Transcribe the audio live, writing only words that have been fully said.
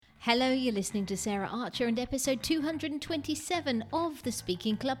Hello, you're listening to Sarah Archer and episode 227 of the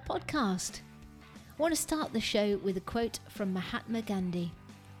Speaking Club podcast. I want to start the show with a quote from Mahatma Gandhi.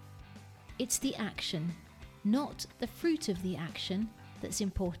 It's the action, not the fruit of the action, that's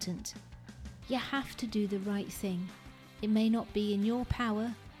important. You have to do the right thing. It may not be in your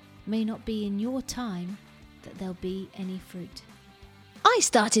power, may not be in your time, that there'll be any fruit. I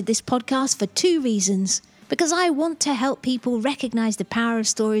started this podcast for two reasons. Because I want to help people recognise the power of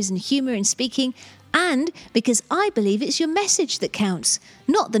stories and humour in speaking, and because I believe it's your message that counts,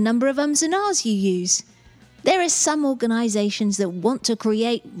 not the number of ums and ahs you use. There are some organisations that want to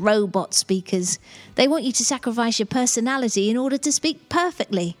create robot speakers. They want you to sacrifice your personality in order to speak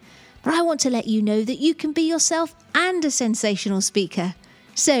perfectly. But I want to let you know that you can be yourself and a sensational speaker.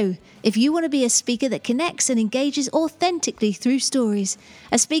 So, if you want to be a speaker that connects and engages authentically through stories,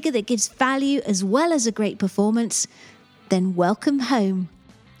 a speaker that gives value as well as a great performance, then welcome home.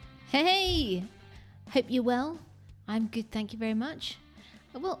 Hey! Hope you're well. I'm good, thank you very much.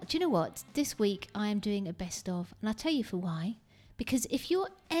 Well, do you know what? This week I am doing a best of, and I'll tell you for why. Because if you're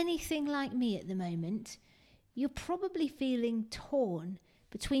anything like me at the moment, you're probably feeling torn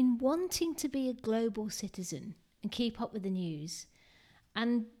between wanting to be a global citizen and keep up with the news,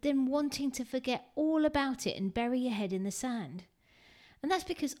 and then wanting to forget all about it and bury your head in the sand. And that's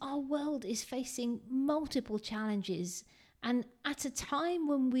because our world is facing multiple challenges, and at a time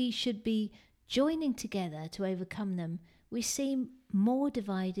when we should be joining together to overcome them, we seem more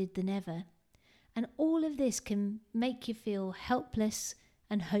divided than ever. And all of this can make you feel helpless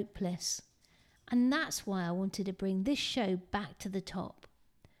and hopeless. And that's why I wanted to bring this show back to the top.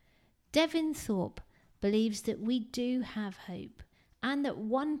 Devin Thorpe believes that we do have hope, and that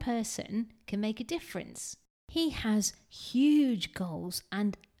one person can make a difference. He has huge goals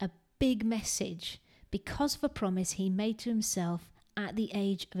and a big message because of a promise he made to himself at the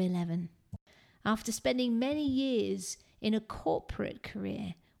age of 11. After spending many years in a corporate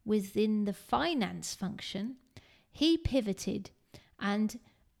career within the finance function, he pivoted and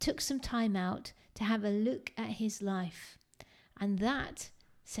took some time out to have a look at his life. And that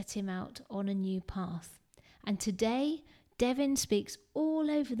set him out on a new path. And today, Devin speaks all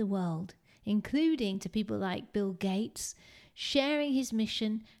over the world, including to people like Bill Gates, sharing his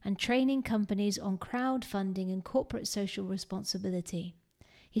mission and training companies on crowdfunding and corporate social responsibility.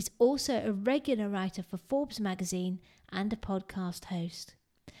 He's also a regular writer for Forbes magazine and a podcast host.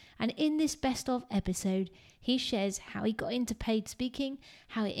 And in this best of episode, he shares how he got into paid speaking,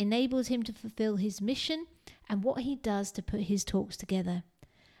 how it enables him to fulfill his mission, and what he does to put his talks together.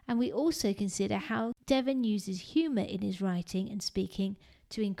 And we also consider how Devin uses humour in his writing and speaking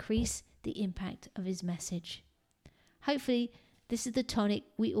to increase the impact of his message. Hopefully, this is the tonic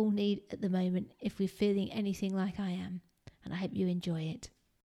we all need at the moment if we're feeling anything like I am. And I hope you enjoy it.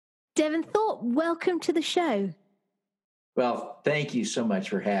 Devin Thorpe, welcome to the show. Well, thank you so much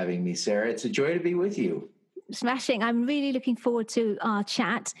for having me, Sarah. It's a joy to be with you. Smashing. I'm really looking forward to our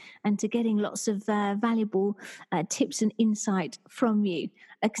chat and to getting lots of valuable tips and insight from you.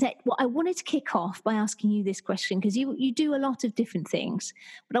 Except what I wanted to kick off by asking you this question, because you do a lot of different things.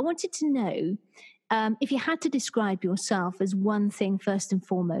 But I wanted to know if you had to describe yourself as one thing first and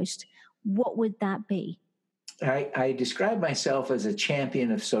foremost, what would that be? I describe myself as a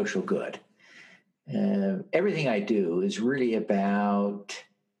champion of social good. Everything I do is really about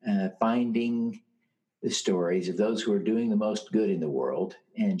finding the stories of those who are doing the most good in the world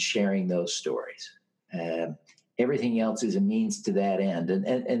and sharing those stories. Everything else is a means to that end.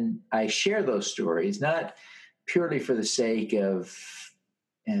 And I share those stories not purely for the sake of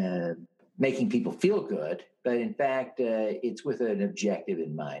making people feel good, but in fact, it's with an objective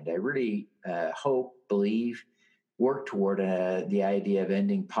in mind. I really hope, believe, work toward the idea of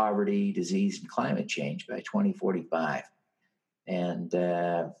ending poverty, disease, and climate change by 2045. And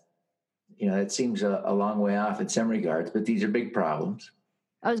it seems a long way off in some regards, but these are big problems.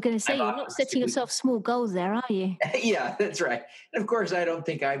 I was going to say, you're not setting yourself small goals there, are you? Yeah, that's right. And of course, I don't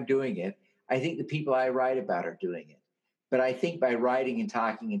think I'm doing it. I think the people I write about are doing it. But I think by writing and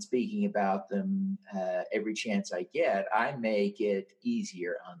talking and speaking about them every chance I get, I make it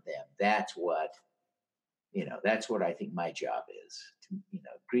easier on them. That's what I think my job is, to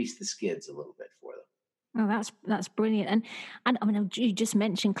grease the skids a little bit for them. Oh, that's brilliant. And I mean, you just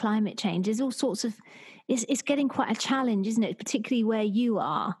mentioned climate change. There's all sorts of, it's getting quite a challenge, isn't it? Particularly where you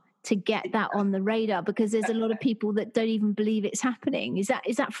are, to get that on the radar, because there's a lot of people that don't even believe it's happening. Is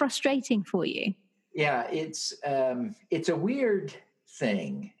that frustrating for you? Yeah, it's a weird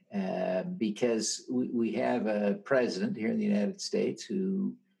thing because we have a president here in the United States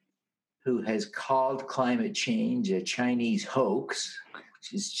who has called climate change a Chinese hoax.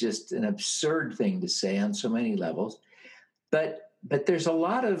 which is just an absurd thing to say on so many levels. But there's a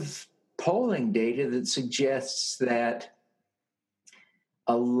lot of polling data that suggests that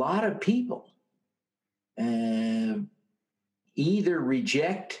a lot of people either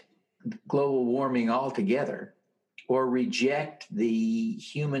reject global warming altogether or reject the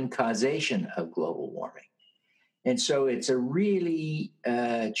human causation of global warming. And so it's a really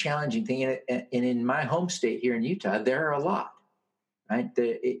challenging thing. And in my home state here in Utah, there are a lot, right?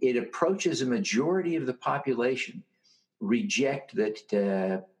 It approaches a majority of the population reject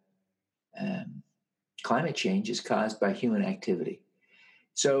that climate change is caused by human activity.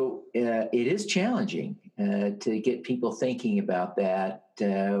 So it is challenging to get people thinking about that.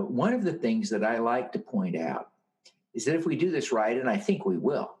 One of the things that I like to point out is that if we do this right, and I think we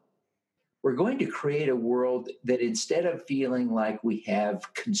will, we're going to create a world that instead of feeling like we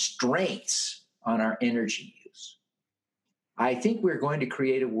have constraints on our energy use, I think we're going to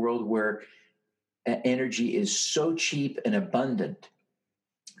create a world where energy is so cheap and abundant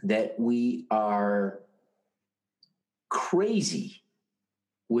that we are crazy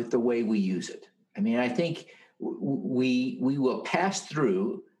with the way we use it. I mean, I think we will pass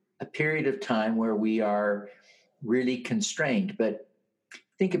through a period of time where we are really constrained. But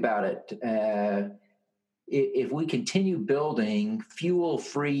think about it. If we continue building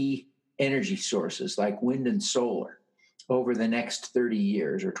fuel-free energy sources like wind and solar over the next 30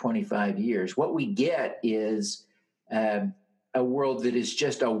 years or 25 years, what we get is a world that is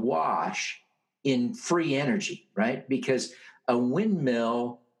just awash in free energy, right? Because a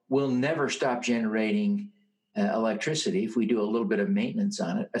windmill will never stop generating electricity if we do a little bit of maintenance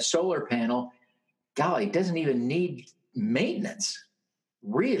on it. A solar panel, golly, doesn't even need maintenance,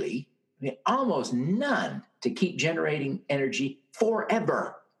 really. I mean, almost none to keep generating energy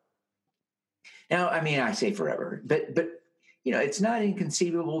forever. Now, I mean, I say forever, but you know, it's not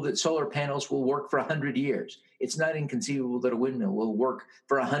inconceivable that solar panels will work for 100 years. It's not inconceivable that a windmill will work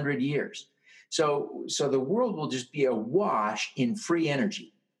for 100 years. So the world will just be awash in free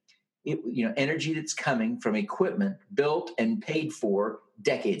energy. Energy that's coming from equipment built and paid for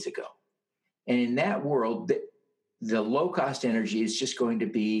decades ago. And in that world, the low-cost energy is just going to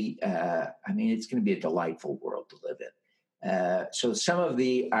be, it's going to be a delightful world to live in. So some of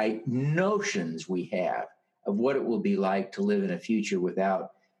the notions we have of what it will be like to live in a future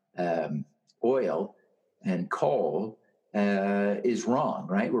without oil and coal is wrong,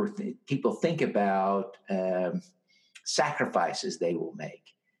 right? Where people think about sacrifices they will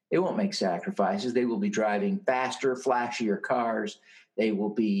make. They won't make sacrifices. They will be driving faster, flashier cars. They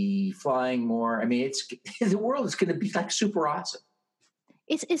will be flying more. I mean, the world is going to be like super awesome.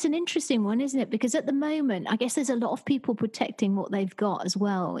 It's an interesting one, isn't it? Because at the moment, I guess there's a lot of people protecting what they've got as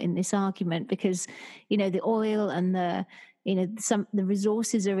well in this argument, because, you know, the oil and the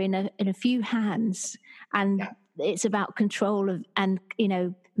resources are in a few hands, and it's about control of, and, you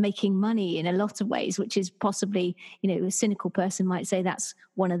know, making money in a lot of ways, which is possibly, you know, a cynical person might say that's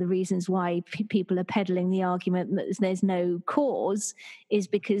one of the reasons why people are peddling the argument that there's no cause, is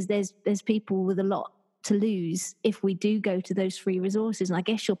because there's people with a lot to lose if we do go to those free resources. And I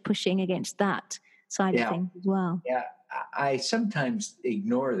guess you're pushing against that side of things as well. Yeah, I sometimes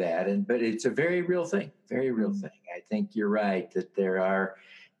ignore that, but it's a very real thing, very real thing. I think you're right that there are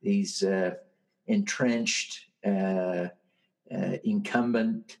these entrenched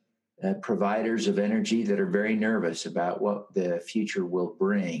incumbent providers of energy that are very nervous about what the future will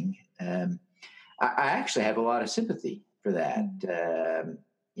bring. I actually have a lot of sympathy for that.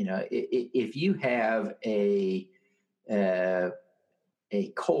 If you have a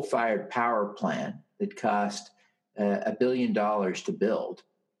coal-fired power plant that cost $1 billion to build,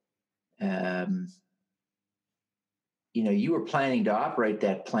 you were planning to operate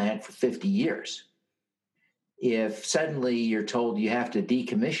that plant for 50 years. If suddenly you're told you have to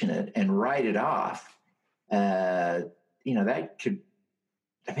decommission it and write it off, that could,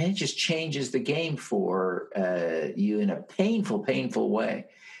 it just changes the game for you in a painful way.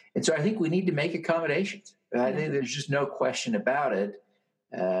 And so I think we need to make accommodations. I think there's just no question about it.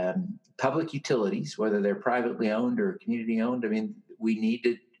 Public utilities, whether they're privately owned or community owned, we need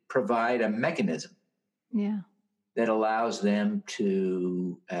to provide a mechanism that allows them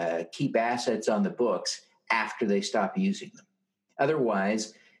to keep assets on the books after they stop using them.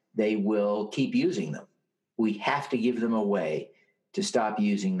 Otherwise, they will keep using them. We have to give them a way to stop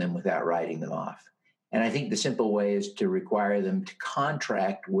using them without writing them off. And I think the simple way is to require them to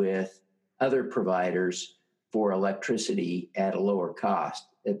contract with other providers for electricity at a lower cost,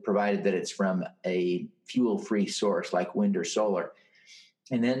 provided that it's from a fuel-free source like wind or solar,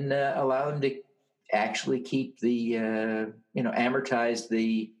 and then allow them to actually keep the,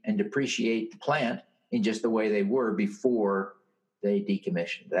 amortize and depreciate the plant in just the way they were before they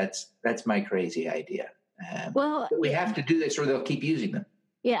decommissioned. That's my crazy idea. But we have to do this or they'll keep using them.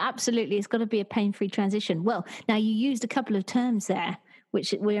 Yeah, absolutely. It's got to be a pain-free transition. Well, now you used a couple of terms there,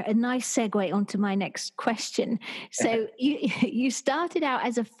 which were a nice segue onto my next question. So you started out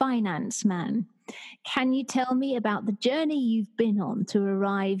as a finance man. Can you tell me about the journey you've been on to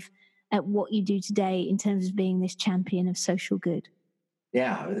arrive at what you do today in terms of being this champion of social good?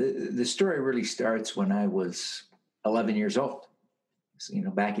 Yeah, the story really starts when I was 11 years old. So,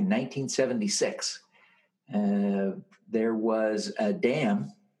 back in 1976, there was a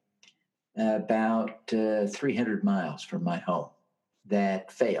dam about 300 miles from my home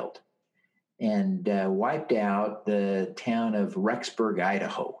that failed and wiped out the town of Rexburg,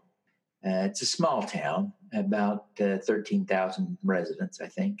 Idaho. It's a small town, about 13,000 residents, I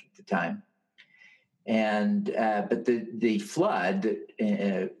think, at the time. And but the flood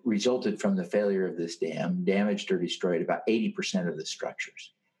that resulted from the failure of this dam damaged or destroyed about 80% of the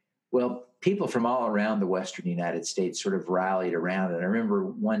structures. Well, people from all around the Western United States sort of rallied around. And I remember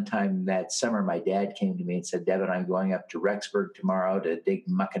one time that summer, my dad came to me and said, "Devin, I'm going up to Rexburg tomorrow to dig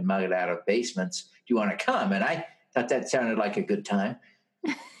muck and mud out of basements. Do you want to come?" And I thought that sounded like a good time.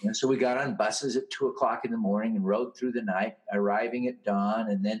 And so we got on buses at 2:00 in the morning and rode through the night, arriving at dawn.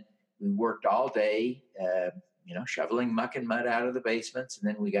 And then we worked all day, shoveling muck and mud out of the basements. And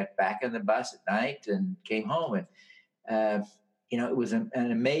then we got back on the bus at night and came home. And, it was an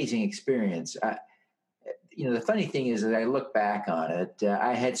amazing experience. The funny thing is, as I look back on it,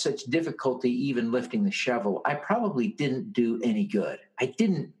 I had such difficulty even lifting the shovel. I probably didn't do any good. I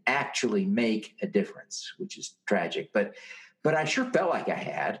didn't actually make a difference, which is tragic. But I sure felt like I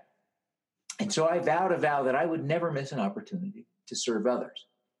had. And so I vowed a vow that I would never miss an opportunity to serve others.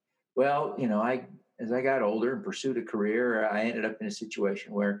 Well, as I got older and pursued a career, I ended up in a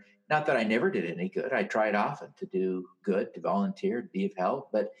situation where, not that I never did any good. I tried often to do good, to volunteer, to be of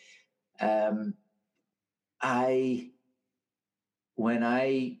help. But I went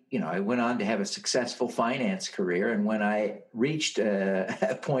on to have a successful finance career. And when I reached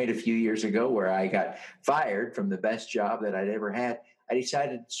a point a few years ago where I got fired from the best job that I'd ever had, I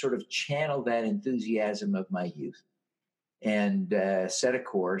decided to sort of channel that enthusiasm of my youth and set a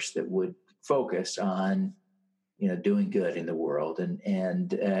course that would focus on, doing good in the world. And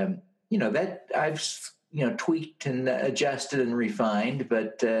that I've, tweaked and adjusted and refined,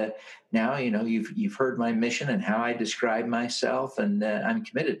 but now, you've heard my mission and how I describe myself, and I'm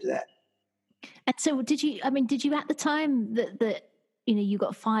committed to that. And so did you at the time that you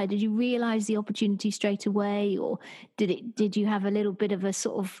got fired, did you realize the opportunity straight away, or did you have a little bit of a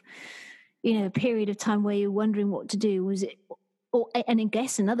sort of, period of time where you're wondering what to do? Was it, and I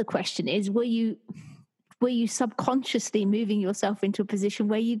guess another question is, were you subconsciously moving yourself into a position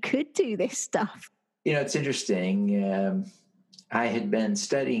where you could do this stuff? It's interesting. I had been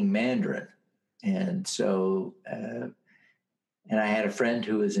studying Mandarin, and so, and I had a friend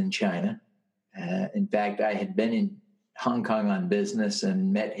who was in China. In fact, I had been in Hong Kong on business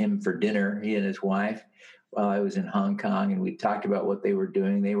and met him for dinner, he and his wife, while I was in Hong Kong, and we talked about what they were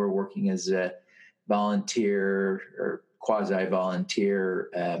doing. They were working as a volunteer or quasi-volunteer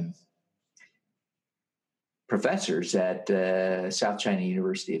professors at South China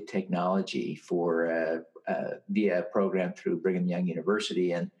University of Technology for via a program through Brigham Young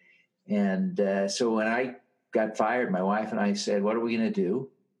University. And so when I got fired, my wife and I said, "What are we going to do?"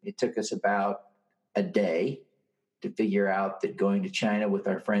 It took us about a day to figure out that going to China with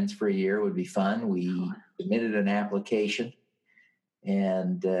our friends for a year would be fun. We submitted an application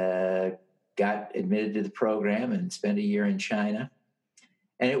and got admitted to the program and spent a year in China.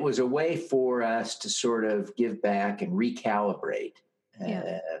 And it was a way for us to sort of give back and recalibrate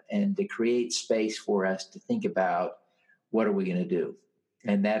and to create space for us to think about what are we going to do.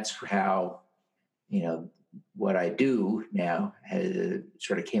 And that's how, what I do now has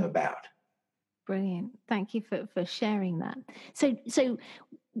sort of came about. Brilliant. Thank you for sharing that. So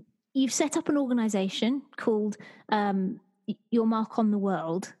you've set up an organization called Your Mark on the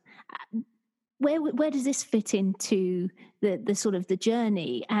World. Where does this fit into the sort of the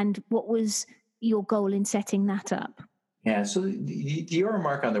journey, and what was your goal in setting that up? Yeah, so the Your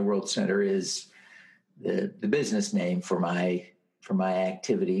Mark on the World Center is the business name for my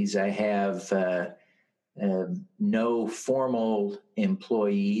activities. I have no formal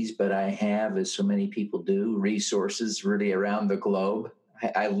employees, but I have, as so many people do, resources really around the globe.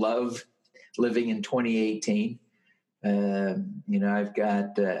 I love living in 2018. I've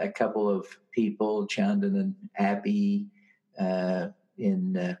got a couple of people, Chandan and Abby,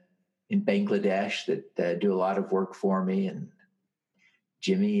 in in Bangladesh that do a lot of work for me, and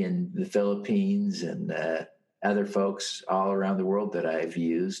Jimmy in the Philippines, and other folks all around the world that I've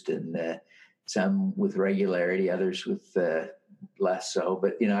used, and some with regularity, others with less so.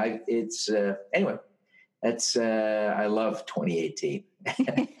 But it's anyway. That's I love 2018.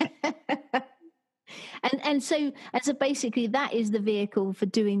 And so basically that is the vehicle for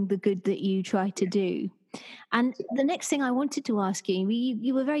doing the good that you try to do. And the next thing I wanted to ask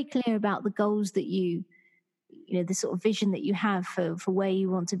you were very clear about the goals that the sort of vision that you have for where you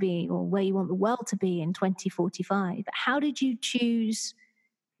want to be, or where you want the world to be in 2045. How did you choose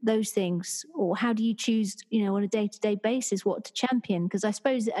those things, or how do you choose, on a day-to-day basis, what to champion? Because I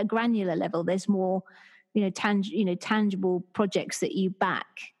suppose at a granular level, there's more, tangible projects that you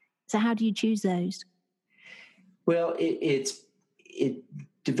back. So how do you choose those? Well, it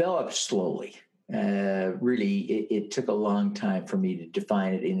developed slowly. Really, it took a long time for me to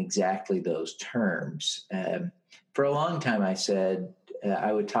define it in exactly those terms. For a long time, I said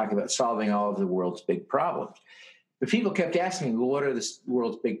I would talk about solving all of the world's big problems. But people kept asking me, well, what are the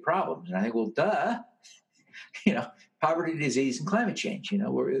world's big problems? And I think, well, duh, poverty, disease, and climate change.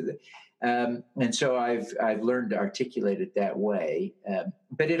 And so I've learned to articulate it that way.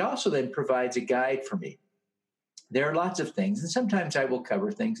 But it also then provides a guide for me. There are lots of things, and sometimes I will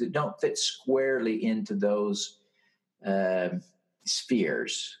cover things that don't fit squarely into those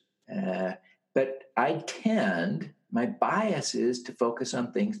spheres. But my bias is to focus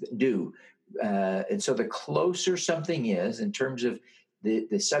on things that do. And so the closer something is in terms of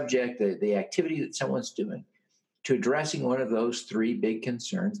the subject, the activity that someone's doing, to addressing one of those three big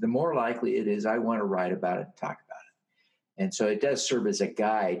concerns, the more likely it is I want to write about it and talk about it. And so it does serve as a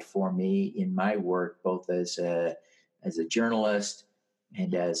guide for me in my work, both as a journalist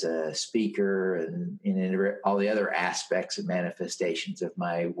and as a speaker, and in all the other aspects and manifestations of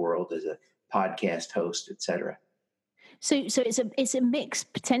my world as a podcast host, et cetera. So it's a mix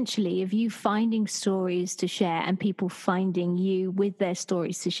potentially of you finding stories to share and people finding you with their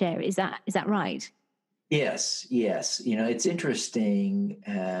stories to share. Is that right? Yes. It's interesting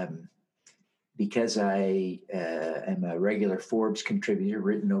because I am a regular Forbes contributor,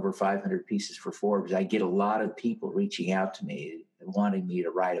 written over 500 pieces for Forbes. I get a lot of people reaching out to me wanting me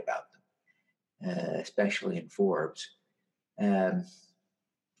to write about them, especially in Forbes.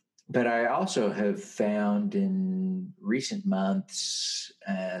 But I also have found in recent months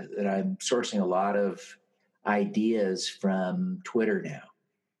that I'm sourcing a lot of ideas from Twitter now.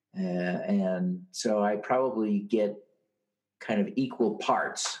 And so I probably get kind of equal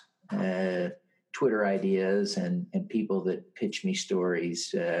parts Twitter ideas and people that pitch me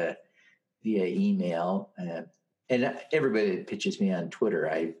stories via email. And everybody that pitches me on Twitter,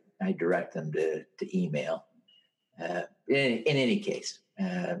 I direct them to email. In any case,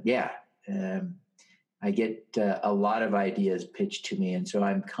 I get a lot of ideas pitched to me, and so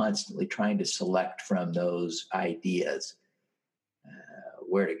I'm constantly trying to select from those ideas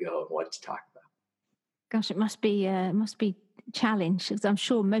where to go and what to talk about. Gosh, it must be challenge, because I'm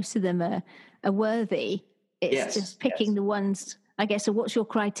sure most of them are worthy. It's just picking the ones, I guess. So what's your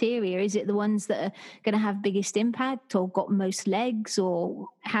criteria? Is it the ones that are going to have biggest impact or got most legs, or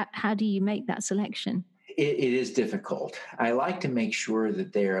how do you make that selection? It is difficult. I like to make sure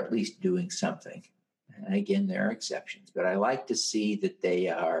that they're at least doing something. And again, there are exceptions, but I like to see that they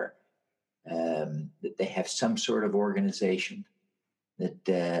are that they have some sort of organization, that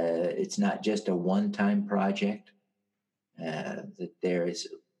it's not just a one-time project, that there is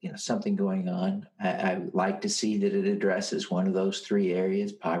something going on. I like to see that it addresses one of those three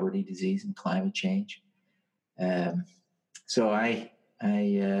areas: poverty, disease, and climate change. So I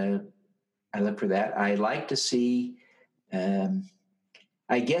look for that. I like to see,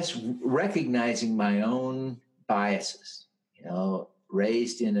 I guess, recognizing my own biases.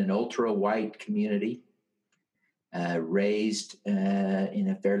 Raised in an ultra-white community, raised in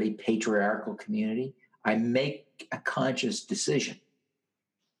a fairly patriarchal community, I make a conscious decision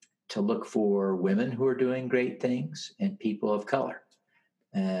to look for women who are doing great things and people of color,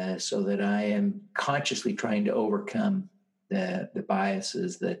 so that I am consciously trying to overcome the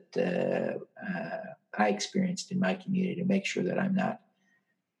biases that I experienced in my community, to make sure that I'm not,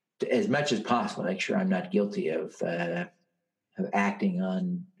 as much as possible, make sure I'm not guilty of acting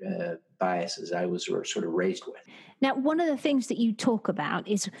on biases I was sort of raised with. Now, one of the things that you talk about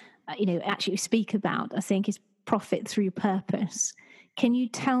is, actually speak about, I think, is profit through purpose. Can you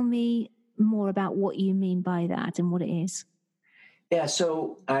tell me more about what you mean by that and what it is? Yeah,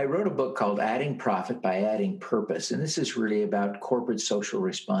 so I wrote a book called Adding Profit by Adding Purpose, and this is really about corporate social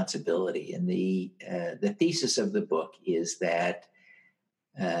responsibility. And the thesis of the book is that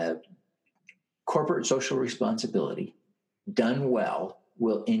corporate social responsibility done well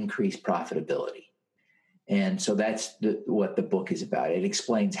will increase profitability. And so that's what the book is about. It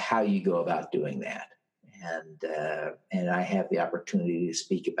explains how you go about doing that. And I have the opportunity to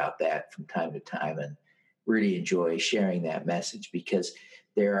speak about that from time to time and really enjoy sharing that message, because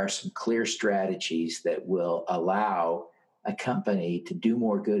there are some clear strategies that will allow a company to do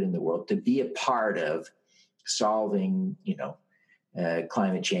more good in the world, to be a part of solving,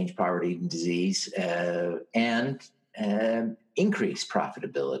 climate change, poverty, and disease, and increase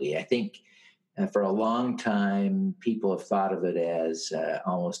profitability. I think for a long time, people have thought of it as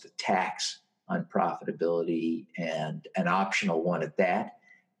almost a tax on profitability, and an optional one at that.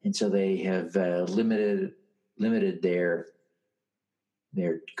 And so they have limited their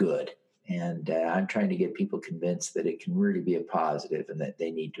good. And I'm trying to get people convinced that it can really be a positive and that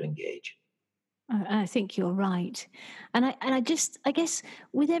they need to engage. I think you're right. And I guess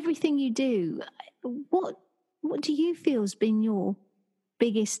with everything you do, what do you feel has been your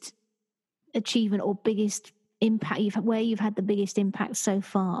biggest achievement or biggest impact, where you've had the biggest impact so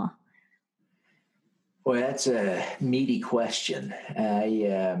far? Well, that's a meaty question.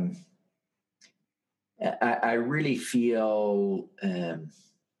 I really feel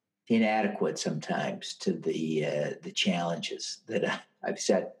inadequate sometimes to the challenges that I've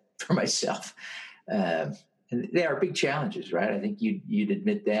set for myself. And they are big challenges, right? I think you'd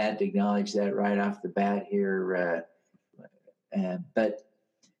admit that, acknowledge that right off the bat here. But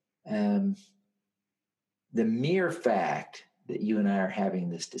the mere fact that you and I are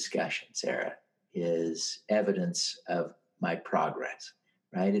having this discussion, Sarah, is evidence of my progress,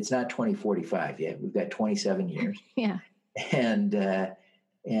 right? It's not 2045 yet. We've got 27 years. Yeah. And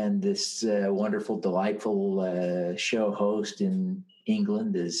this wonderful, delightful show host in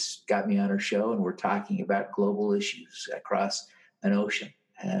England has got me on her show, and we're talking about global issues across an ocean.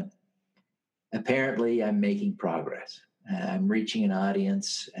 Apparently, I'm making progress. I'm reaching an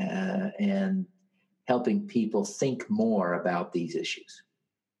audience and helping people think more about these issues.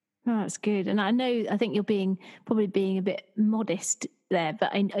 Oh, that's good. And I think you're probably being a bit modest there,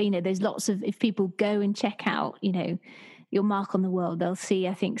 but there's lots of, if people go and check out, your mark on the world, they'll see,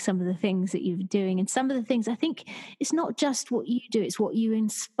 I think, some of the things that you're doing, and some of the things, I think it's not just what you do, it's what you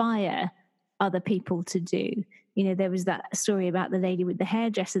inspire other people to do. There was that story about the lady with the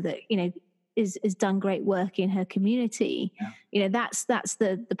hairdresser that, is done great work in her community. Yeah. That's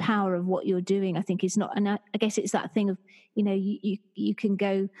the power of what you're doing, I think. Is not, and I guess it's that thing of, you can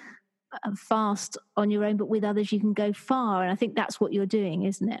go fast on your own, but with others you can go far, and I think that's what you're doing,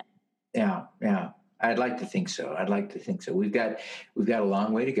 isn't it? Yeah. I'd like to think so. We've got a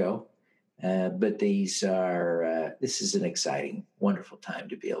long way to go, but this is an exciting, wonderful time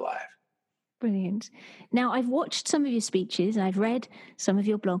to be alive. Brilliant. Now, I've watched some of your speeches, I've read some of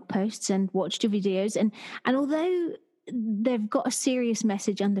your blog posts and watched your videos, and although they've got a serious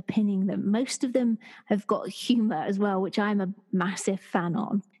message underpinning them, most of them have got humor as well, which I'm a massive fan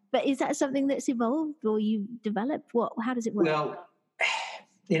on. But is that something that's evolved or you developed? How does it work? Well,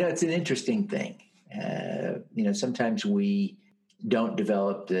 it's an interesting thing. Sometimes we don't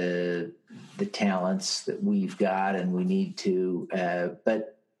develop the talents that we've got, and we need to.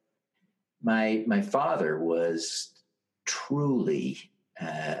 But my father was truly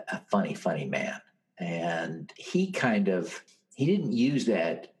a funny man, and he didn't use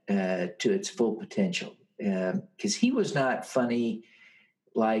that to its full potential, because he was not funny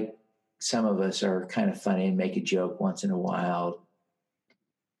like some of us are kind of funny and make a joke once in a while.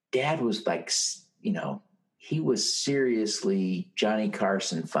 Dad was like, he was seriously Johnny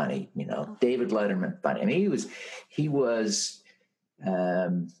Carson funny, David Letterman funny. I mean, he was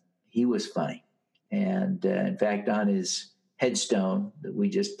funny. And in fact, on his headstone that we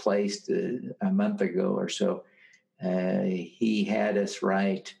just placed a month ago or so, he had us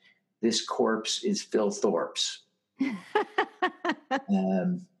write, "This corpse is Phil Thorpe's."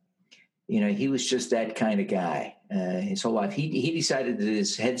 He was just that kind of guy his whole life. He decided that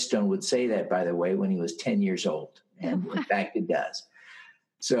his headstone would say that, by the way, when he was 10 years old. And in fact, it does.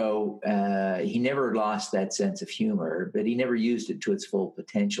 So he never lost that sense of humor, but he never used it to its full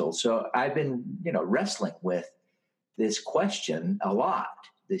potential. So I've been, wrestling with this question a lot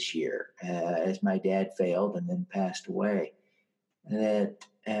this year as my dad failed and then passed away. That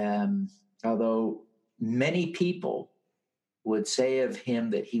although many people would say of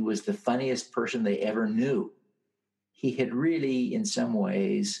him that he was the funniest person they ever knew, he had really, in some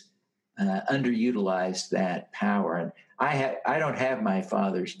ways, underutilized that power. And I don't have my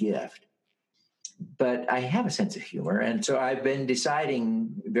father's gift, but I have a sense of humor. And so I've been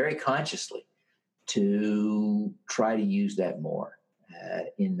deciding very consciously to try to use that more.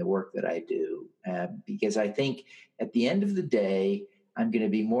 in the work that I do, because I think at the end of the day, I'm going to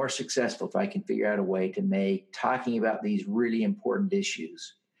be more successful if I can figure out a way to make talking about these really important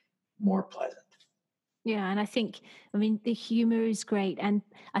issues more pleasant. Yeah, and I mean, the humor is great, and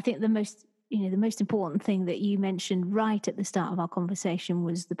I think the most important thing that you mentioned right at the start of our conversation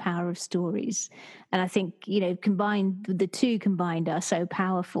was the power of stories, and I think the two combined are so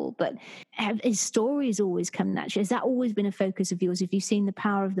powerful. But is stories always come naturally? Has that always been a focus of yours? Have you seen the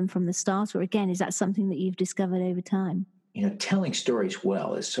power of them from the start, or again, is that something that you've discovered over time? Telling stories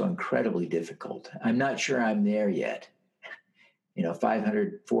well is so incredibly difficult. I'm not sure I'm there yet.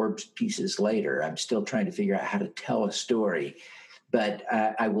 500 Forbes pieces later, I'm still trying to figure out how to tell a story. But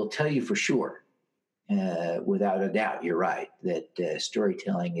I will tell you for sure, without a doubt, you're right, that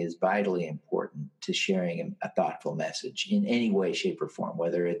storytelling is vitally important to sharing a thoughtful message in any way, shape, or form,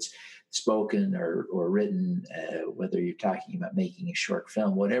 whether it's spoken or written, whether you're talking about making a short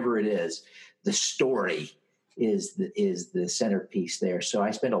film, whatever it is, the story is the centerpiece there. So I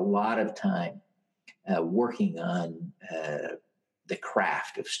spend a lot of time working on the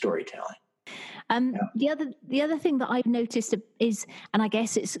craft of storytelling. The other thing that I've noticed is, and I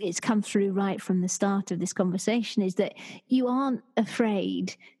guess it's come through right from the start of this conversation, is that you aren't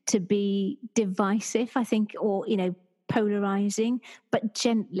afraid to be divisive, I think, or polarizing, but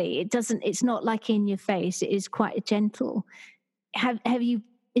gently. It's not like in your face. It is quite gentle. Have you?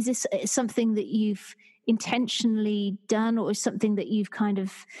 Is this something that you've intentionally done, or is something that you've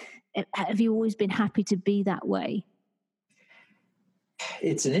have you always been happy to be that way?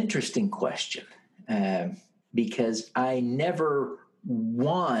 It's an interesting question because I never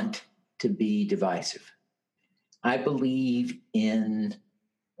want to be divisive. I believe in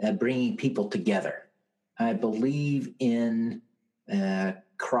bringing people together. I believe in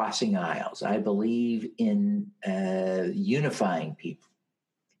crossing aisles. I believe in unifying people.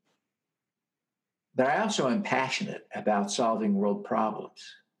 But I also am passionate about solving world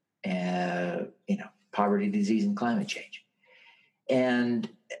problems, poverty, disease, and climate change. And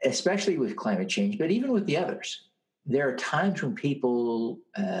especially with climate change, but even with the others, there are times when people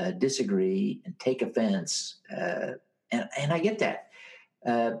disagree and take offense, and I get that.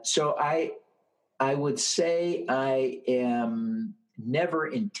 So I would say I am never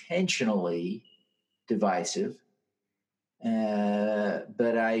intentionally divisive,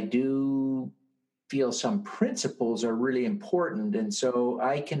 but I do feel some principles are really important, and so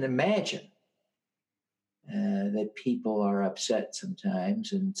I can imagine that people are upset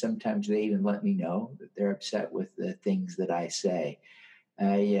sometimes, and sometimes they even let me know that they're upset with the things that I say.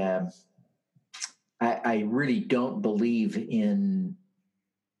 I really don't believe in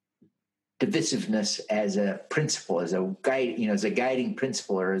divisiveness as a principle, as a guide, as a guiding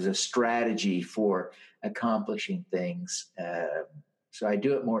principle or as a strategy for accomplishing things. So I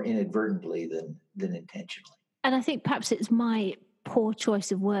do it more inadvertently than intentionally. And I think perhaps it's my poor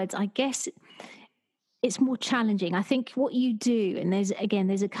choice of words. I guess it's more challenging. I think what you do, and there's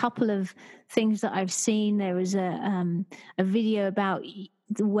a couple of things that I've seen. There was a video about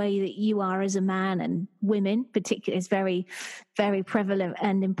the way that you are as a man, and women particularly is very, very prevalent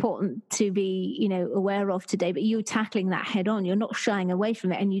and important to be, aware of today. But you're tackling that head on. You're not shying away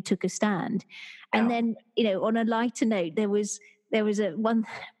from it, and you took a stand. And then, on a lighter note, there was one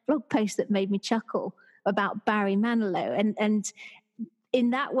blog post that made me chuckle about Barry Manilow, and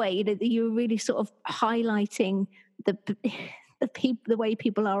in that way, you're really sort of highlighting the way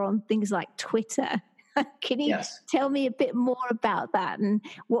people are on things like Twitter. Can you tell me a bit more about that and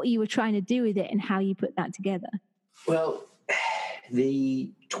what you were trying to do with it and how you put that together? Well,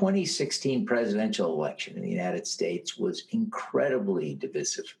 the 2016 presidential election in the United States was incredibly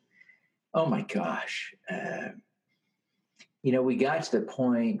divisive. Oh my gosh. We got to the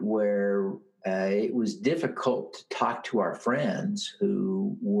point where it was difficult to talk to our friends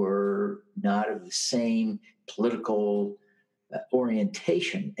who were not of the same political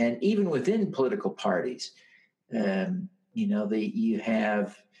orientation. And even within political parties, you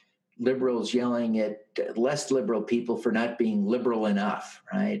have liberals yelling at less liberal people for not being liberal enough,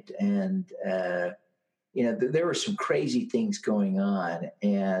 right? And, there were some crazy things going on.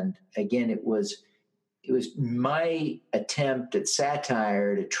 And again, it was my attempt at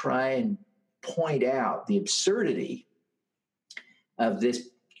satire to try and point out the absurdity of this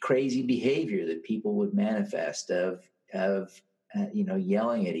crazy behavior that people would manifest of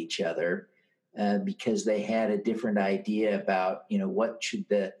yelling at each other because they had a different idea about what should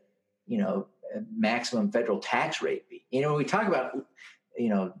the maximum federal tax rate be. We talk about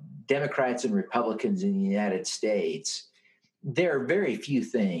Democrats and Republicans in the United States. There are very few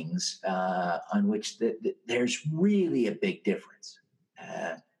things on which there's really a big difference.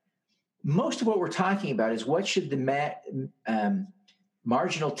 Most of what we're talking about is what should the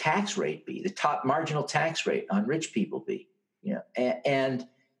marginal tax rate be, the top marginal tax rate on rich people be, and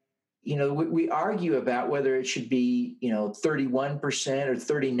we argue about whether it should be 31% or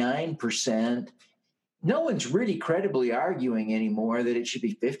 39%. No one's really credibly arguing anymore that it should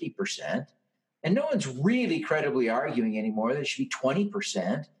be 50%, and no one's really credibly arguing anymore that it should be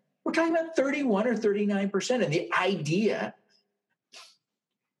 20%. We're talking about 31 or 39%, and the idea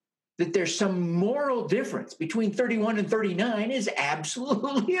that there's some moral difference between 31 and 39 is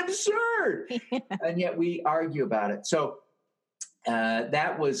absolutely absurd. Yeah. And yet we argue about it. So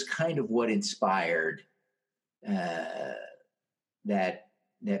that was kind of what inspired that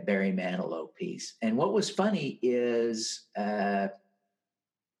Barry Manilow piece. And what was funny is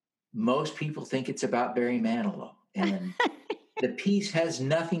most people think it's about Barry Manilow. And the piece has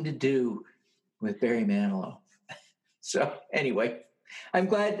nothing to do with Barry Manilow. So anyway, I'm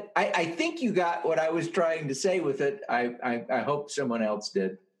glad. I think you got what I was trying to say with it. I hope someone else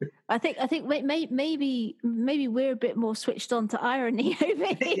did. I think maybe we're a bit more switched on to irony over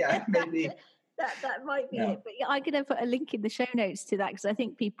here. Yeah, maybe. That might be it. But yeah, I'm going to put a link in the show notes to that because I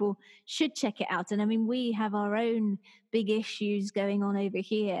think people should check it out. And I mean, we have our own big issues going on over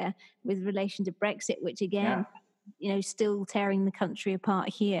here with relation to Brexit, which again, still tearing the country apart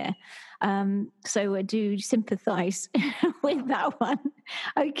here. So I do sympathize with that one.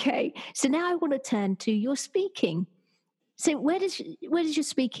 Okay. So now I want to turn to your speaking. So where does your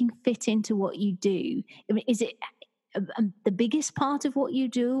speaking fit into what you do? I mean, is it the biggest part of what you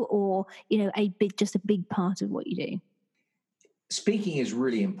do, or just a big part of what you do? Speaking is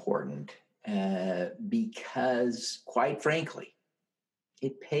really important because, quite frankly,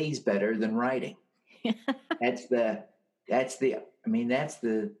 it pays better than writing. That's the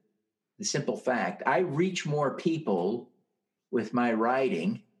simple fact. I reach more people with my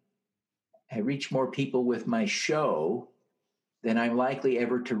writing. I reach more people with my show than I'm likely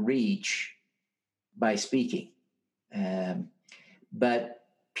ever to reach by speaking. But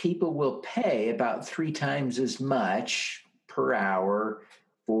people will pay about 3 times as much per hour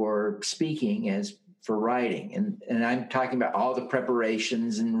for speaking as for writing. And I'm talking about all the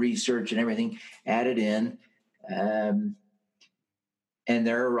preparations and research and everything added in. And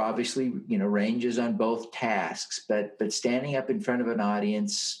there are obviously, ranges on both tasks, but standing up in front of an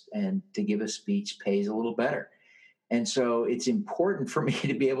audience and to give a speech pays a little better. And so it's important for me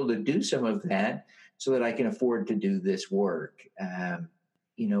to be able to do some of that so that I can afford to do this work.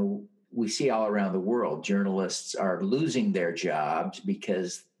 We see all around the world, journalists are losing their jobs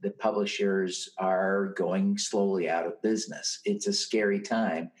because the publishers are going slowly out of business. It's a scary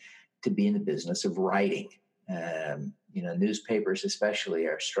time to be in the business of writing. Newspapers especially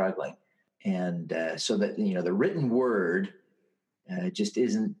are struggling. And so that, the written word just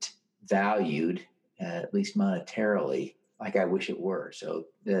isn't valued, at least monetarily, like I wish it were. So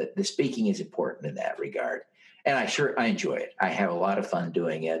the speaking is important in that regard. And I enjoy it. I have a lot of fun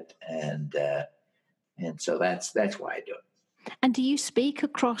doing it. And so that's why I do it. And do you speak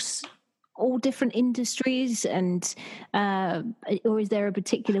across all different industries or is there a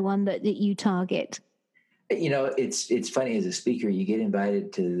particular one that you target? It's funny, as a speaker, you get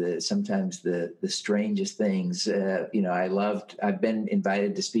invited to sometimes the strangest things. I've been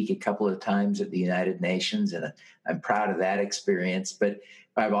invited to speak a couple of times at the United Nations, and I'm proud of that experience. But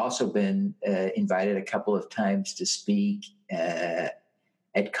I've also been invited a couple of times to speak at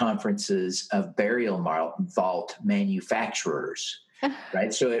conferences of burial vault manufacturers.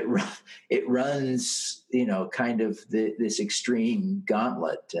 Right. So it runs, kind of this extreme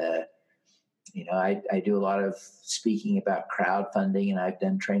gauntlet. I do a lot of speaking about crowdfunding, and I've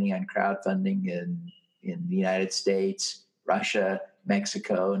done training on crowdfunding in the United States, Russia,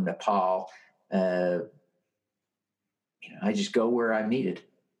 Mexico, and Nepal. I just go where I'm needed.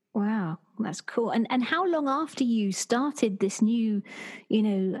 Wow, that's cool. And how long after you started this new,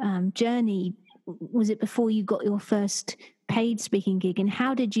 journey, was it before you got your first paid speaking gig? And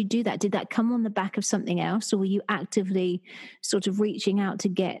how did you do that? Did that come on the back of something else, or were you actively sort of reaching out to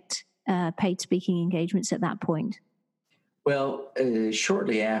get paid speaking engagements at that point? Well,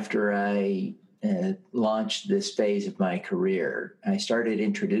 shortly after I launched this phase of my career, I started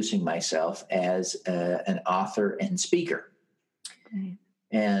introducing myself as an author and speaker. Okay.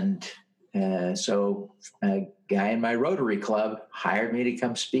 And so a guy in my Rotary Club hired me to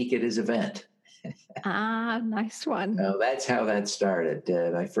come speak at his event. Nice one. So that's how that started.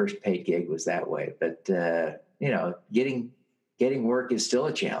 My first paid gig was that way. But, getting work is still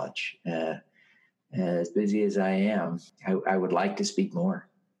a challenge. As busy as I am, I would like to speak more.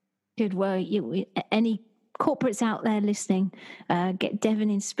 Good. Well, any corporates out there listening, get Devin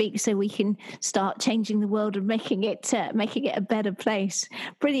in speak so we can start changing the world and making it a better place.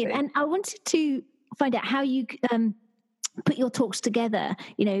 Brilliant. And I wanted to find out how you put your talks together,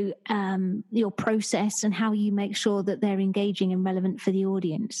 your process and how you make sure that they're engaging and relevant for the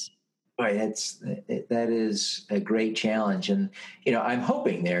audience. Boy, that is a great challenge. And, I'm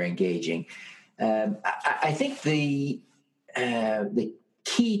hoping they're engaging. I think the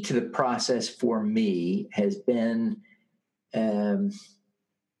key to the process for me has been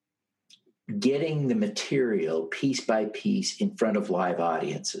getting the material piece by piece in front of live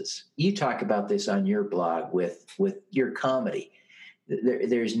audiences. You talk about this on your blog with your comedy.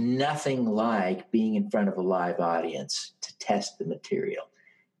 There's nothing like being in front of a live audience to test the material.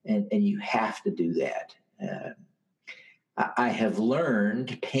 And you have to do that. I have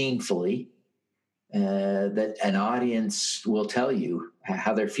learned painfully that an audience will tell you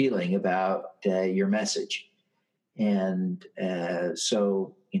how they're feeling about your message. And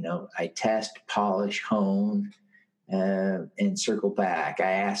so, I test, polish, hone, and circle back.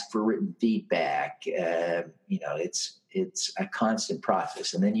 I ask for written feedback. It's a constant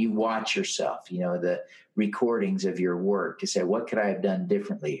process. And then you watch yourself, the recordings of your work to say, what could I have done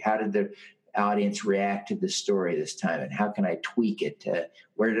differently? How did the audience react to the story this time? And how can I tweak it?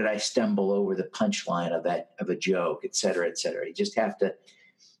 Where did I stumble over the punchline of a joke, et cetera, et cetera? You just have to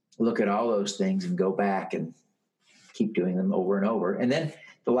look at all those things and go back and keep doing them over and over. And then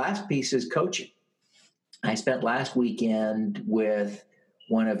the last piece is coaching. I spent last weekend with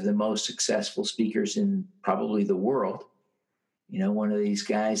one of the most successful speakers in probably the world. One of these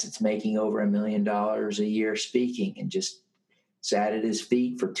guys that's making over $1 million a year speaking, and just sat at his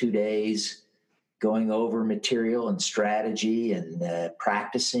feet for 2 days, going over material and strategy and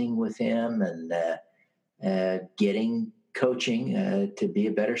practicing with him and getting coaching to be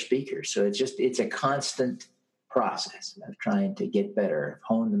a better speaker. So it's a constant process of trying to get better,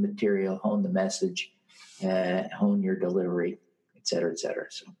 hone the material, hone the message, hone your delivery, et cetera, et cetera.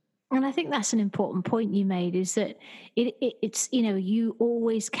 So. And I think that's an important point you made, is that it's, you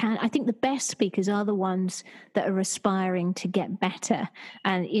always can. I think the best speakers are the ones that are aspiring to get better.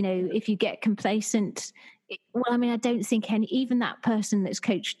 And, if you get complacent, I don't think even that person that's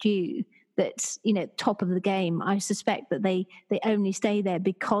coached you, that's, top of the game, I suspect that they only stay there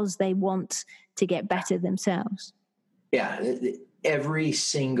because they want to get better themselves. Yeah. Every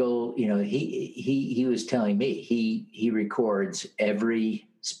single, he was telling me he records every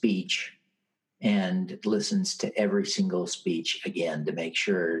speech and listens to every single speech again to make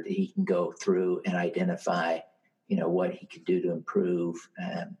sure that he can go through and identify, what he could do to improve.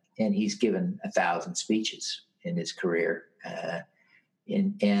 And he's given 1,000 speeches in his career.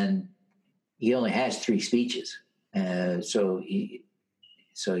 And he only has 3 speeches. So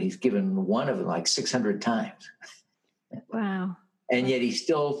he's given one of them like 600 times. Wow. And yet he's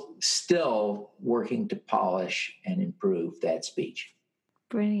still working to polish and improve that speech.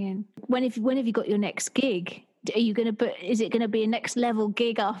 Brilliant. When have you got your next gig? Is it going to be a next level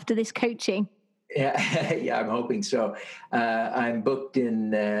gig after this coaching? Yeah, I'm hoping so. I'm booked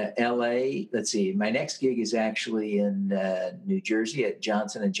in LA. Let's see. My next gig is actually in New Jersey at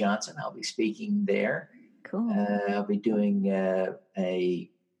Johnson & Johnson. I'll be speaking there. Cool. I'll be doing a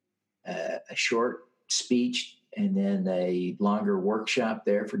short speech and then a longer workshop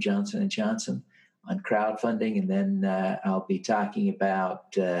there for Johnson & Johnson on crowdfunding. And then I'll be talking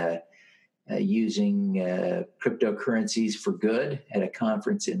about using cryptocurrencies for good at a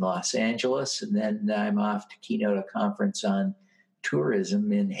conference in Los Angeles. And then I'm off to keynote a conference on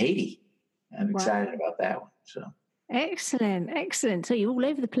tourism in Haiti. I'm excited about that one. So Excellent. So you're all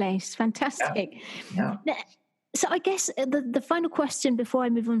over the place. Fantastic. Yeah. So I guess the final question before I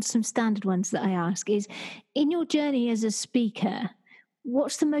move on to some standard ones that I ask is, in your journey as a speaker,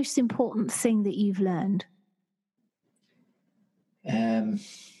 what's the most important thing that you've learned?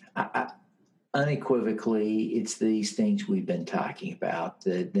 Unequivocally, it's these things we've been talking about,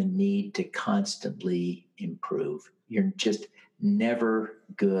 the need to constantly improve. You're just never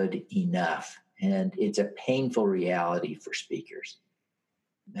good enough. And it's a painful reality for speakers.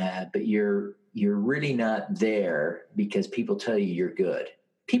 But you're really not there because people tell you you're good.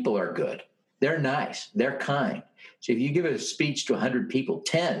 People are good. They're nice. They're kind. So if you give a speech to 100 people,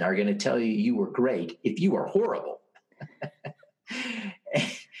 10 are going to tell you were great if you are horrible.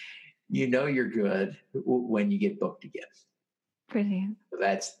 You're good when you get booked again. Brilliant. So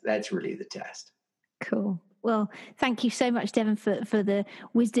that's really the test. Cool. Well, thank you so much, Devin, for the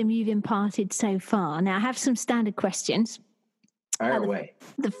wisdom you've imparted so far. Now, I have some standard questions. Fire away.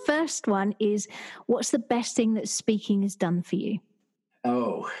 The first one is, what's the best thing that speaking has done for you?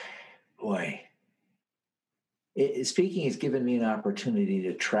 Oh, boy. Speaking has given me an opportunity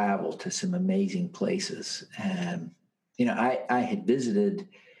to travel to some amazing places. I had visited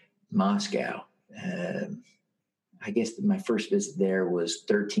Moscow. I guess my first visit there was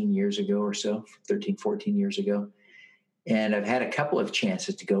 13 years ago or so, 13, 14 years ago. And I've had a couple of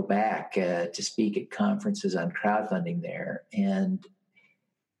chances to go back to speak at conferences on crowdfunding there. And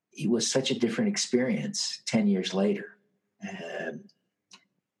it was such a different experience 10 years later.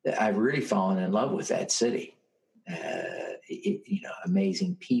 I've really fallen in love with that city.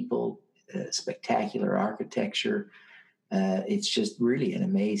 Amazing people, spectacular architecture. It's just really an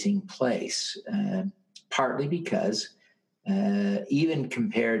amazing place, partly because even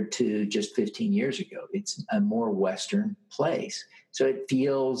compared to just 15 years ago, it's a more Western place. So it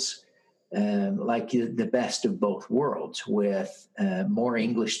feels like the best of both worlds with more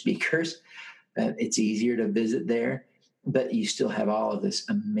English speakers. It's easier to visit there, but you still have all of this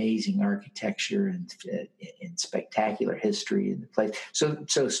amazing architecture and spectacular history in the place.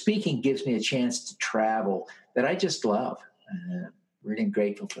 So speaking gives me a chance to travel that I just love. Really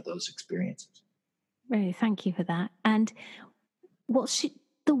grateful for those experiences. Really, thank you for that. And what's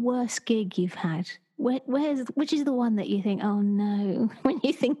the worst gig you've had? Which is the one that you think, oh no, when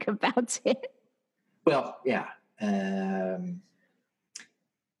you think about it? Well, yeah.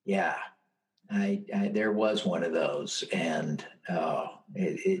 There was one of those, and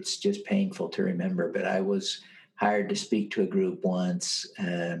it's just painful to remember. But I was hired to speak to a group once,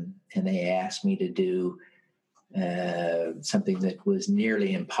 and they asked me to do something that was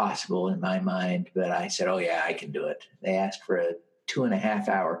nearly impossible in my mind. But I said, "Oh yeah, I can do it." They asked for a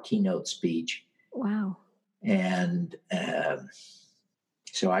 2.5-hour keynote speech. Wow! And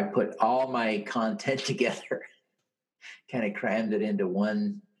so I put all my content together, kind of crammed it into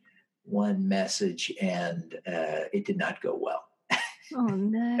one message, and it did not go well. Oh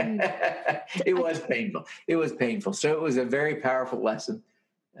no! It was painful. So it was a very powerful lesson,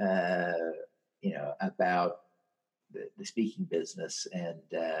 about the speaking business. And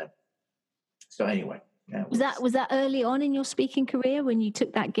so anyway, was that early on in your speaking career when you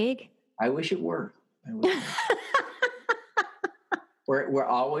took that gig? I wish it were. We're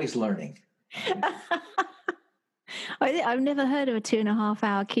always learning. I've never heard of a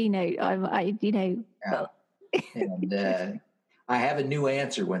 2.5-hour keynote. And I have a new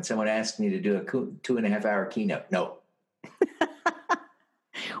answer when someone asks me to do a 2.5-hour keynote. No.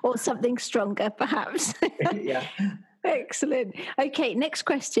 Or something stronger, perhaps. Yeah. Excellent. Okay, next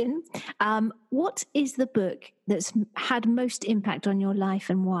question. What is the book that's had most impact on your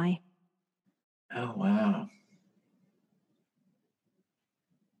life and why? Oh, wow.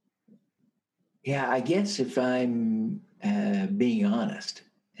 Yeah, I guess if I'm being honest,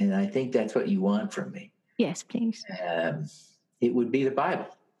 and I think that's what you want from me. Yes, please. It would be the Bible.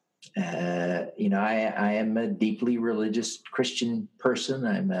 I am a deeply religious Christian person.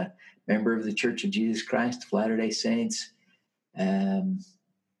 I'm a member of the Church of Jesus Christ of Latter-day Saints. And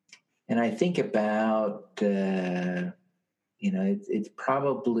I think about, it's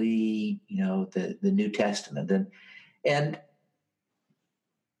probably, the New Testament. And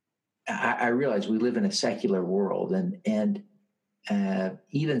I realize we live in a secular world, and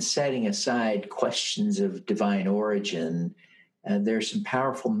even setting aside questions of divine origin, there's some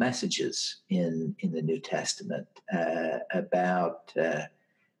powerful messages in the New Testament about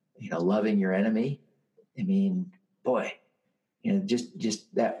loving your enemy. I mean, boy,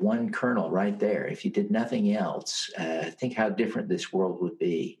 just that one kernel right there. If you did nothing else, think how different this world would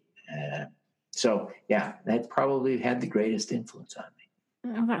be. So yeah, that probably had the greatest influence on me.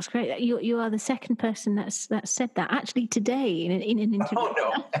 Oh, that's great. You are the second person that's said that actually today in an interview. Oh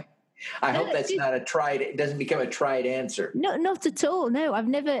no. I hope that's not it doesn't become a tried answer. No, not at all. No, I've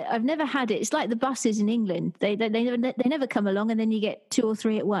never had it. It's like the buses in England. They never come along, and then you get 2 or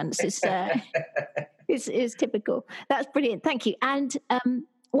 3 at once. It's it's typical. That's brilliant. Thank you. And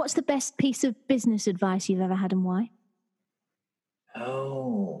what's the best piece of business advice you've ever had, and why?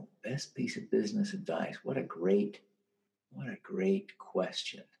 Oh, best piece of business advice. What a great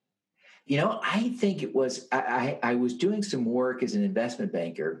question. I think it was, I was doing some work as an investment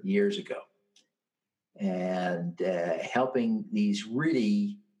banker years ago, and helping these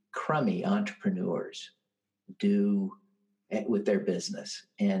really crummy entrepreneurs do with their business.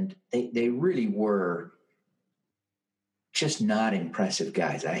 And they really were just not impressive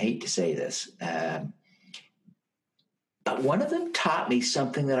guys. I hate to say this. But one of them taught me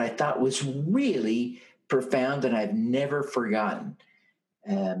something that I thought was really profound and I've never forgotten.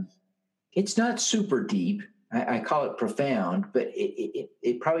 It's not super deep. I call it profound, but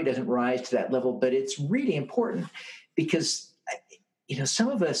it probably doesn't rise to that level, but it's really important because, some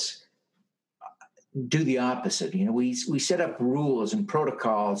of us do the opposite. We set up rules and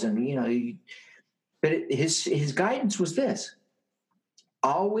protocols, and but his guidance was this: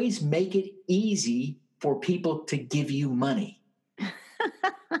 always make it easy for people to give you money,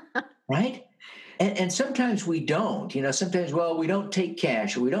 right? And sometimes we don't. Sometimes, well, we don't take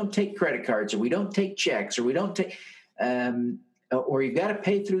cash, or we don't take credit cards, or we don't take checks, or we don't take, or you've got to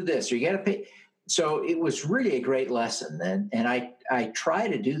pay through this, or you got to pay. So it was really a great lesson, and I try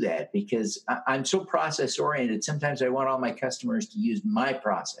to do that because I'm so process oriented. Sometimes I want all my customers to use my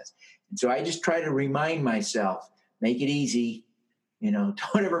process, and so I just try to remind myself, make it easy. Don't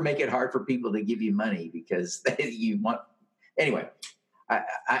ever make it hard for people to give you money, because you want. Anyway,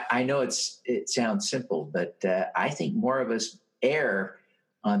 I know it sounds simple, but I think more of us err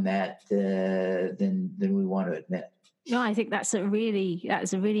on that than we want to admit. No, I think that's a really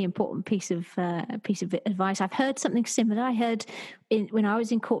important piece of advice. I've heard something similar. I heard when I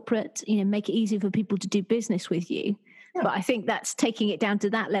was in corporate, make it easy for people to do business with you. Yeah. But I think that's taking it down to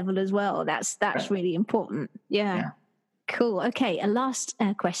that level as well. That's right. Really important. Yeah. Cool. Okay, a last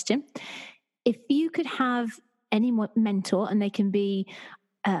question. If you could have any mentor, and they can be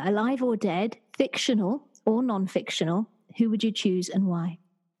alive or dead, fictional or non-fictional, who would you choose and why?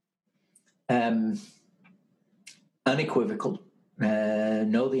 Unequivocal.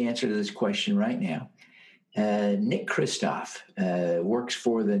 Know the answer to this question right now. Nick Kristof works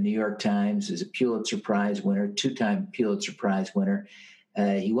for the New York Times, is a Pulitzer Prize winner, 2-time Pulitzer Prize winner.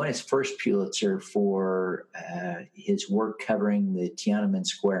 He won his first Pulitzer for his work covering the Tiananmen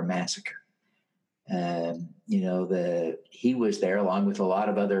Square massacre. He was there along with a lot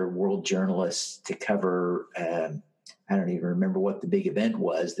of other world journalists to cover. I don't even remember what the big event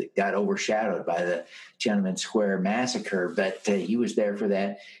was that got overshadowed by the Tiananmen Square massacre, but he was there for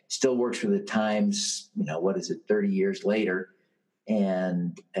that. Still works for the Times, 30 years later.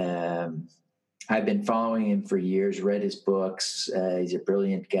 And I've been following him for years, read his books. He's a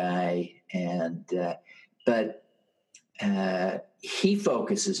brilliant guy. But he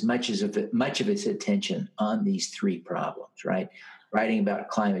focuses much of his attention on these 3 problems, right? Writing about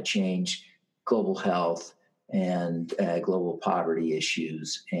climate change, global health, and global poverty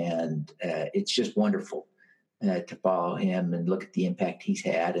issues. And it's just wonderful to follow him and look at the impact he's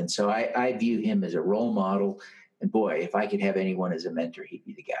had. And so I view him as a role model. And boy, if I could have anyone as a mentor, he'd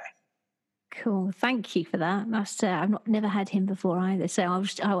be the guy. Cool. Thank you for that. I've never had him before either. So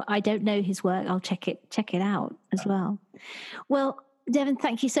I don't know his work. I'll check it out as well. Well, Devin,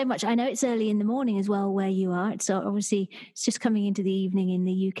 thank you so much. I know it's early in the morning as well where you are. So obviously it's just coming into the evening in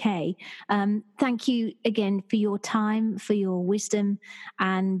the UK. Thank you again for your time, for your wisdom,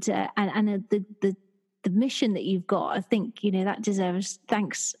 and the mission that you've got. I think that deserves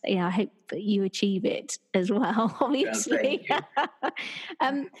thanks. I hope that you achieve it as well. Obviously.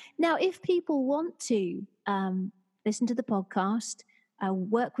 Now, if people want to listen to the podcast,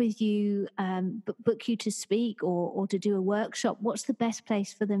 work with you, book you to speak or to do a workshop, what's the best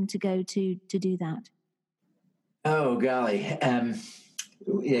place for them to go to do that? Oh, golly.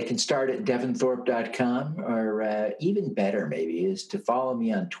 They can start at devinthorpe.com, or even better maybe is to follow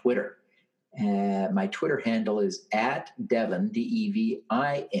me on Twitter. My Twitter handle is @Devin,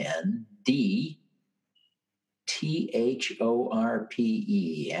 DEVIN, DTHORPE,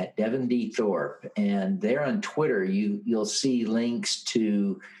 @Devin D. Thorpe. And there on Twitter, you'll see links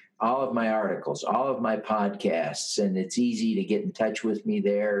to all of my articles, all of my podcasts, and it's easy to get in touch with me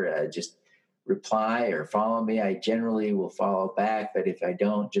there. Just reply or follow me. I generally will follow back, but if I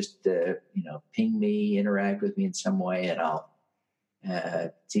don't, just ping me, interact with me in some way, and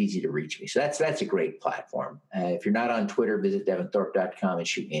it's easy to reach me. So that's a great platform. If you're not on Twitter, visit devinthorpe.com and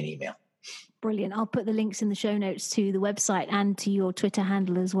shoot me an email. Brilliant. I'll put the links in the show notes to the website and to your Twitter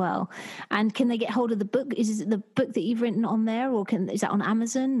handle as well. And can they get hold of the book? Is it the book that you've written on there, or is that on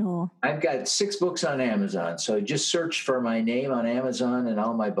Amazon? Or I've got 6 books on Amazon. So just search for my name on Amazon and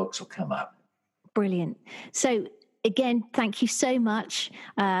all my books will come up. Brilliant. So again, thank you so much.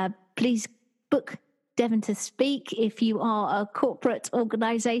 Please book Devin to speak. If you are a corporate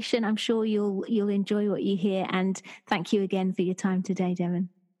organization, I'm sure you'll enjoy what you hear. And thank you again for your time today, Devin.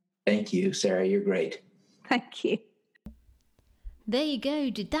 Thank you, Sarah. You're great. Thank you. There you go.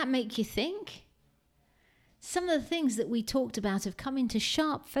 Did that make you think? Some of the things that we talked about have come into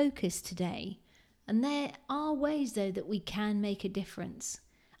sharp focus today. And there are ways, though, that we can make a difference.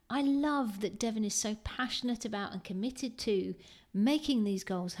 I love that Devin is so passionate about and committed to making these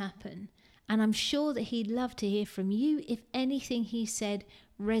goals happen. And I'm sure that he'd love to hear from you if anything he said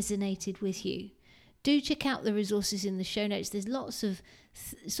resonated with you. Do check out the resources in the show notes. There's lots of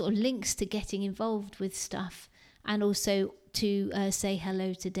sort of links to getting involved with stuff, and also to say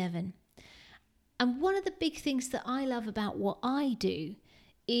hello to Devin. And one of the big things that I love about what I do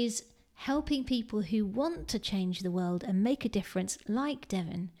is helping people who want to change the world and make a difference, like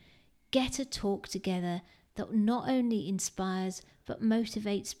Devin, get a talk together that not only inspires but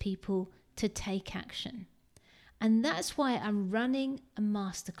motivates people to take action. And that's why I'm running a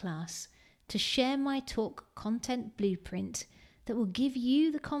masterclass to share my talk content blueprint that will give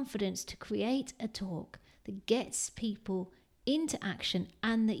you the confidence to create a talk that gets people into action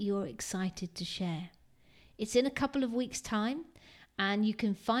and that you're excited to share. It's in a couple of weeks' time, and you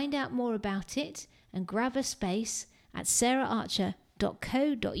can find out more about it and grab a space at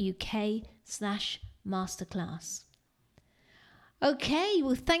saraharcher.co.uk/masterclass. Okay,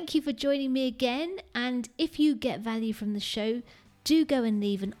 well, thank you for joining me again. And if you get value from the show, do go and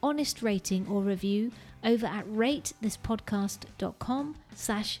leave an honest rating or review over at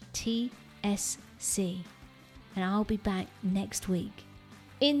ratethispodcast.com/TSC. And I'll be back next week.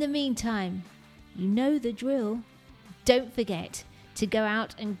 In the meantime, you know the drill. Don't forget to go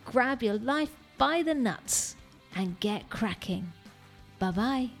out and grab your life by the nuts and get cracking.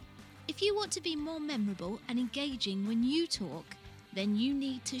 Bye-bye. If you want to be more memorable and engaging when you talk, then you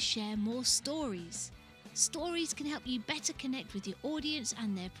need to share more stories. Stories can help you better connect with your audience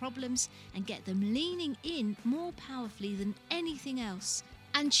and their problems and get them leaning in more powerfully than anything else.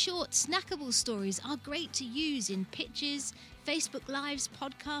 And short, snackable stories are great to use in pitches, Facebook Lives,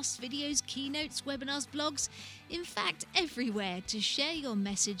 podcasts, videos, keynotes, webinars, blogs, in fact, everywhere to share your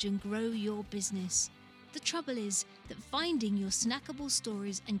message and grow your business. The trouble is that finding your snackable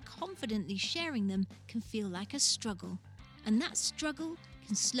stories and confidently sharing them can feel like a struggle. And that struggle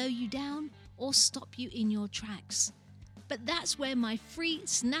can slow you down or stop you in your tracks. But that's where my free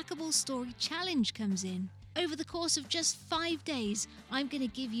Snackable Story Challenge comes in. Over the course of just 5 days, I'm going to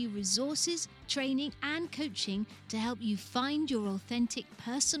give you resources, training and coaching to help you find your authentic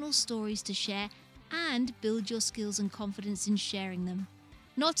personal stories to share and build your skills and confidence in sharing them.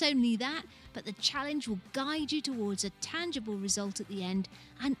 Not only that, but the challenge will guide you towards a tangible result at the end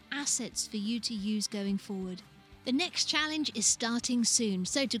and assets for you to use going forward. The next challenge is starting soon,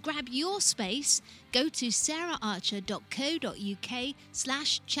 so to grab your space, go to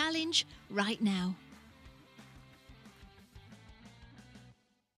saraharcher.co.uk/challenge right now.